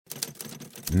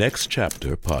Next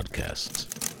Chapter Podcasts.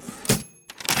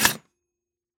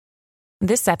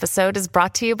 This episode is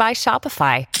brought to you by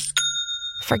Shopify.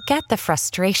 Forget the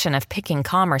frustration of picking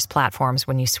commerce platforms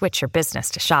when you switch your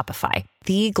business to Shopify,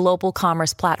 the global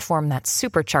commerce platform that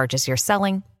supercharges your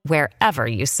selling wherever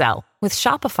you sell. With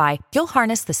Shopify, you'll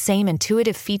harness the same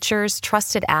intuitive features,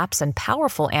 trusted apps, and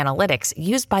powerful analytics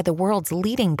used by the world's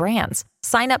leading brands.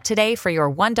 Sign up today for your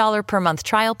 $1 per month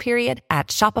trial period at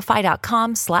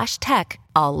shopify.com/tech,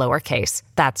 all lowercase.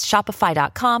 That's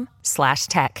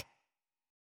shopify.com/tech.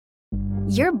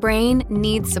 Your brain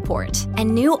needs support,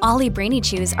 and new Ollie Brainy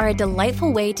Chews are a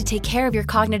delightful way to take care of your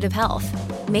cognitive health.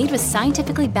 Made with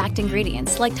scientifically backed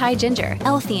ingredients like Thai ginger,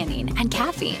 L-theanine, and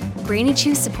caffeine, Brainy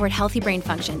Chews support healthy brain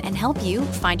function and help you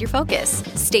find your focus,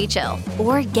 stay chill,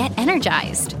 or get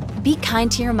energized. Be kind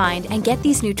to your mind and get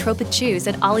these nootropic chews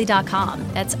at ollie.com.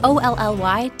 That's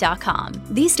OLLY.com.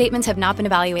 These statements have not been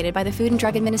evaluated by the Food and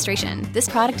Drug Administration. This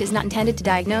product is not intended to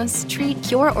diagnose, treat,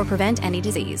 cure, or prevent any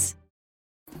disease.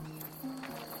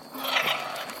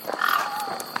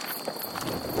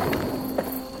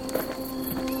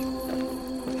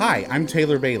 Hi, I'm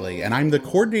Taylor Bailey, and I'm the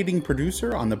coordinating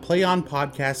producer on the Play On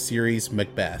podcast series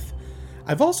Macbeth.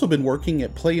 I've also been working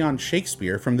at Play On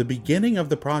Shakespeare from the beginning of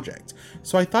the project,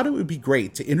 so I thought it would be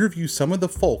great to interview some of the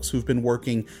folks who've been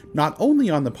working not only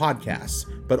on the podcasts,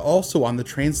 but also on the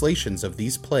translations of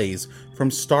these plays from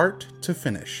start to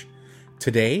finish.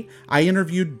 Today, I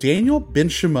interviewed Daniel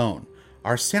Benshimon,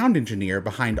 our sound engineer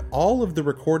behind all of the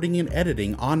recording and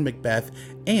editing on Macbeth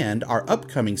and our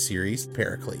upcoming series,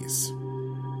 Pericles.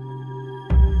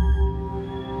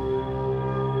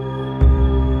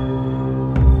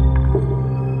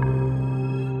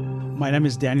 My name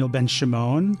is Daniel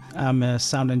Benshimon. I'm a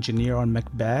sound engineer on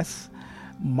Macbeth.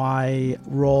 My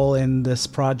role in this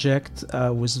project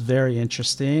was very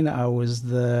interesting. I was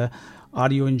the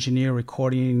audio engineer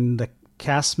recording the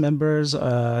cast members,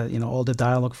 all the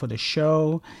dialogue for the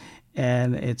show,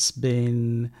 and it's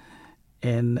been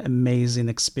an amazing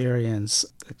experience.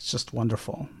 It's just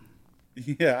wonderful.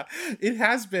 Yeah, it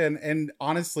has been. And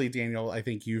honestly, Daniel, I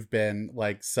think you've been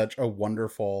like such a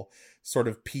wonderful sort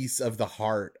of piece of the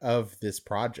heart of this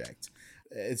project.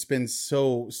 It's been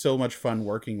so much fun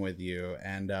working with you.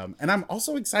 And I'm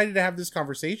also excited to have this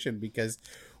conversation because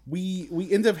we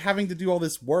end up having to do all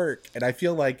this work. And I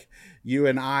feel like you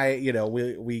and I,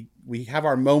 we have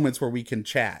our moments where we can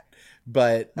chat.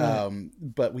 But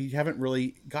we haven't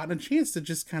really gotten a chance to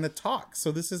just kind of talk.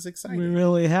 So this is exciting. We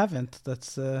really haven't.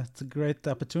 It's a great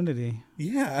opportunity.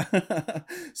 Yeah.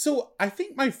 So I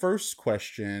think my first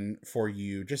question for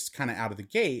you, just kind of out of the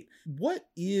gate, what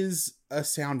is a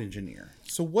sound engineer?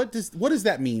 So what does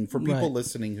that mean for people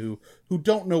listening who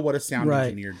don't know what a sound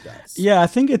engineer does? Yeah, I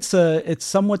think it's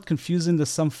somewhat confusing to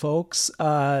some folks.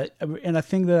 And I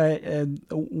think that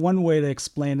one way to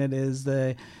explain it is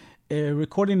a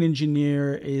recording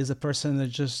engineer is a person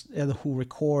that who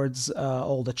records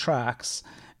all the tracks.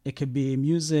 It could be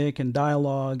music and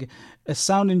dialogue. A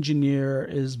sound engineer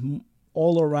is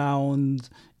all-around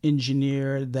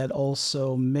engineer that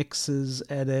also mixes,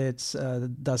 edits,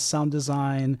 does sound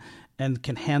design, and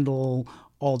can handle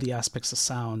all the aspects of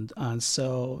sound. And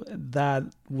so that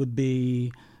would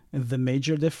be the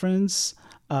major difference.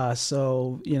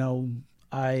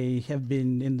 I have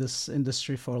been in this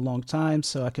industry for a long time,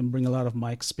 so I can bring a lot of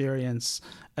my experience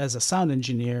as a sound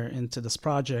engineer into this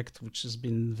project, which has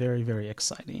been very, very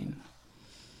exciting.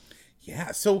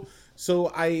 Yeah. So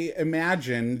I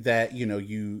imagine that,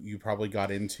 you probably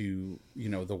got into,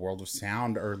 the world of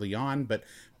sound early on, but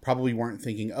probably weren't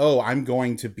thinking, oh, I'm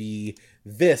going to be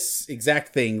this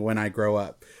exact thing when I grow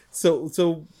up.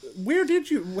 So where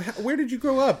did you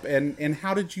grow up and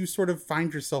how did you sort of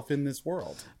find yourself in this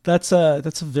world? That's a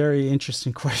very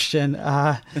interesting question.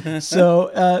 I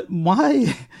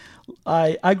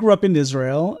grew up in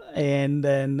Israel, and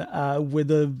then with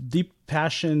a deep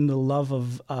passion, the love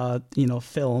of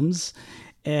films.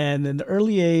 And at an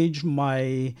early age,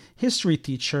 my history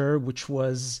teacher, which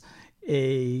was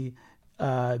a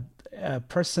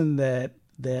person that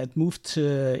moved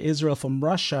to Israel from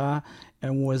Russia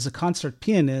and was a concert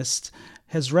pianist,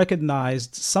 has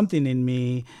recognized something in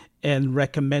me and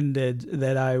recommended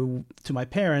to my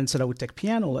parents that I would take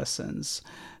piano lessons.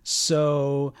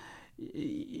 So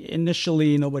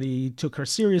initially, nobody took her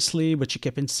seriously, but she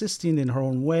kept insisting in her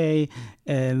own way.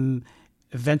 And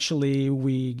eventually,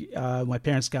 my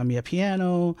parents got me a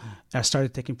piano. I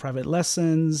started taking private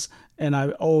lessons, and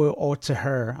I owe it to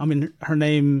her. I mean, her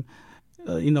name,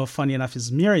 funny enough,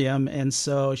 is Miriam. And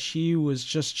so she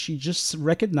just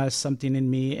recognized something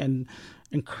in me and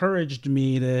encouraged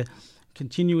me to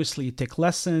continuously take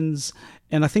lessons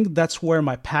And I think that's where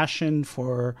my passion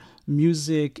for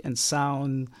music and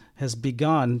sound has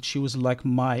begun. She was like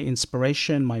my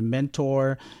inspiration, my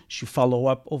mentor. She followed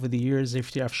up over the years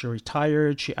after she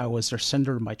retired. I was her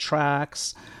sender of my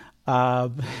tracks.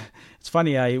 It's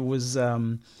funny, I was,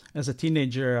 as a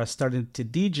teenager, I started to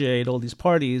DJ at all these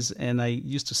parties, and I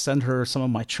used to send her some of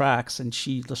my tracks, and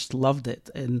she just loved it.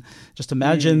 And just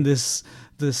imagine this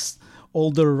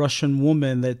older Russian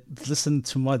woman that listened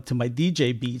to my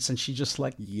DJ beats, and she just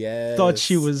thought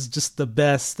she was just the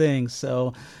best thing.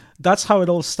 So that's how it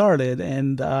all started.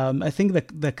 And I think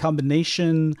that the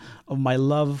combination of my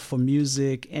love for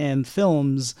music and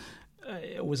films,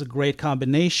 it was a great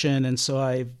combination. And so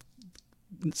I've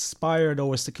inspired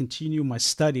always to continue my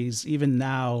studies. Even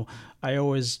now, I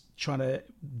always try to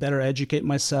better educate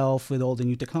myself with all the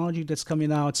new technology that's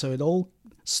coming out. So it all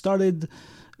started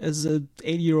as a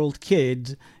 8-year-old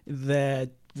kid that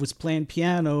was playing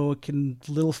piano,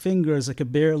 little fingers, I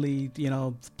could barely,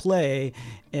 play.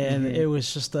 And it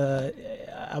was just I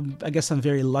guess I'm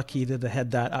very lucky that I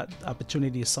had that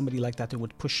opportunity, somebody like that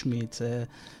would push me to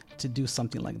do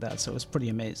something like that. So it was pretty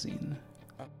amazing.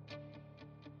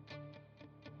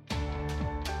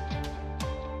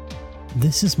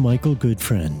 This is Michael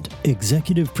Goodfriend,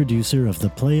 executive producer of the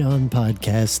Play On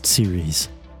podcast series.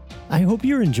 I hope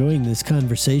you're enjoying this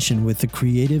conversation with the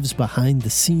creatives behind the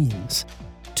scenes.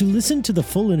 To listen to the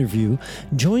full interview,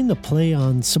 join the Play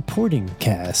On supporting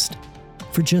cast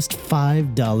for just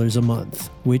 $5 a month,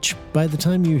 which by the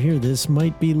time you hear this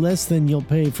might be less than you'll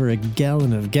pay for a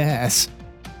gallon of gas.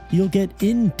 You'll get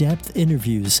in-depth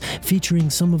interviews featuring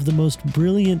some of the most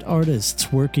brilliant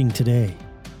artists working today.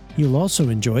 You'll also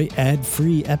enjoy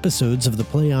ad-free episodes of the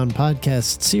Play On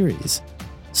podcast series.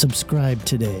 Subscribe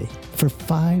today for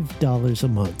 $5 a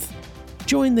month.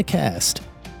 Join the cast.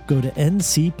 Go to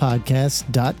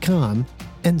ncpodcast.com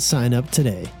and sign up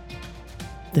today.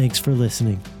 Thanks for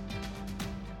listening.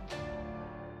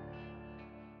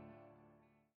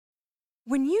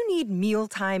 When you need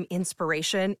mealtime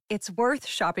inspiration, it's worth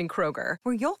shopping Kroger,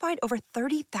 where you'll find over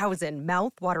 30,000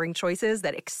 mouth-watering choices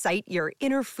that excite your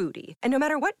inner foodie. And no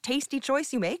matter what tasty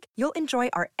choice you make, you'll enjoy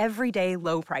our everyday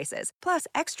low prices, plus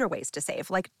extra ways to save,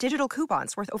 like digital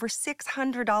coupons worth over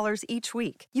 $600 each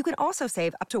week. You can also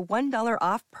save up to $1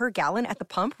 off per gallon at the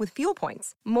pump with fuel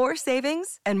points. More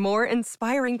savings and more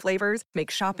inspiring flavors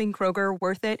make shopping Kroger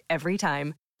worth it every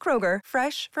time. Kroger,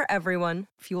 fresh for everyone.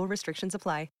 Fuel restrictions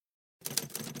apply.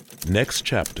 Next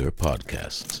Chapter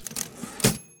Podcasts.